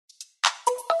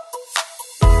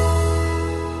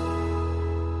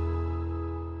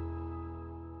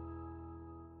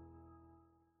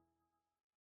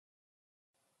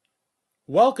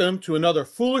Welcome to another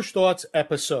Foolish Thoughts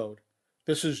episode.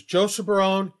 This is Joseph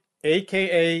Barone,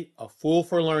 aka A Fool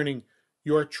for Learning,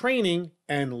 your training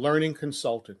and learning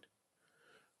consultant.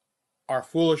 Our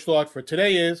foolish thought for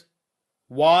today is,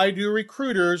 why do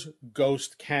recruiters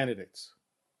ghost candidates?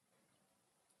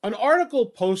 An article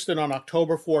posted on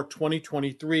October 4,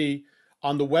 2023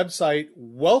 on the website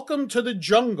Welcome to the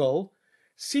Jungle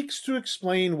seeks to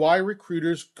explain why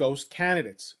recruiters ghost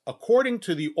candidates. According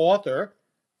to the author,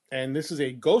 and this is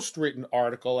a ghost-written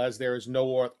article as there is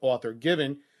no author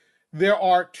given, there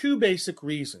are two basic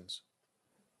reasons.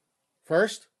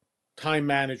 First, time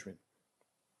management.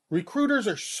 Recruiters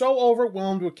are so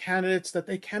overwhelmed with candidates that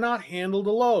they cannot handle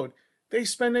the load. They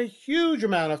spend a huge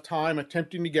amount of time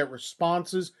attempting to get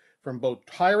responses from both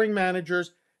hiring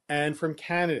managers and from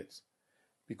candidates.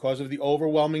 Because of the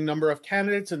overwhelming number of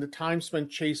candidates and the time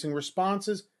spent chasing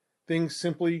responses, things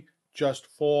simply just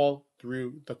fall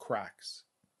through the cracks.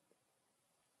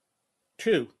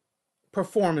 2.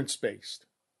 Performance-based.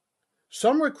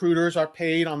 Some recruiters are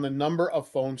paid on the number of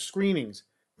phone screenings,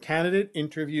 candidate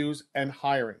interviews, and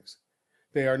hirings.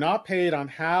 They are not paid on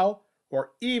how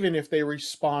or even if they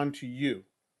respond to you.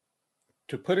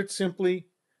 To put it simply,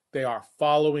 they are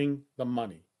following the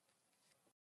money.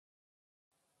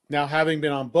 Now, having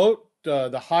been on both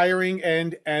the hiring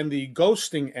end and the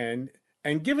ghosting end,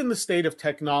 and given the state of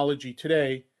technology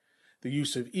today, the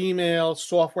use of email,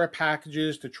 software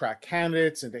packages to track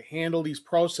candidates and to handle these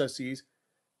processes,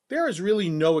 there is really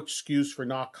no excuse for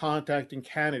not contacting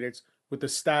candidates with the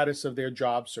status of their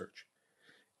job search.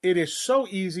 It is so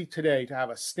easy today to have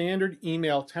a standard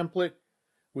email template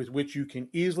with which you can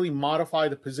easily modify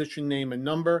the position name and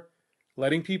number,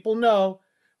 letting people know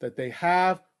that they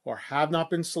have or have not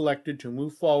been selected to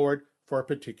move forward for a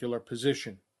particular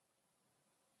position.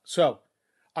 So,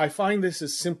 I find this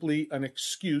is simply an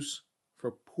excuse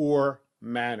for poor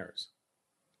manners.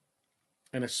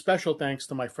 And a special thanks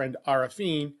to my friend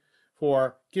Arafine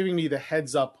for giving me the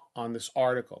heads up on this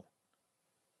article.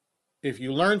 If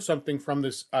you learned something from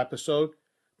this episode,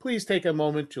 please take a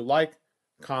moment to like,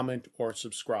 comment, or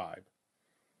subscribe.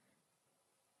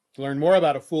 To learn more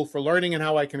about A Fool for Learning and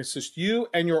how I can assist you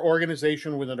and your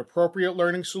organization with an appropriate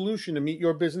learning solution to meet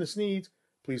your business needs,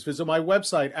 please visit my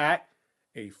website at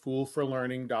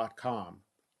afoolforlearning.com.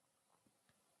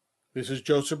 This is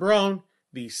Joseph Barone,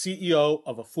 the CEO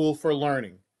of A Fool for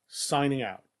Learning, signing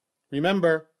out.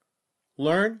 Remember,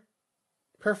 learn,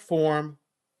 perform,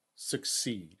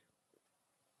 succeed.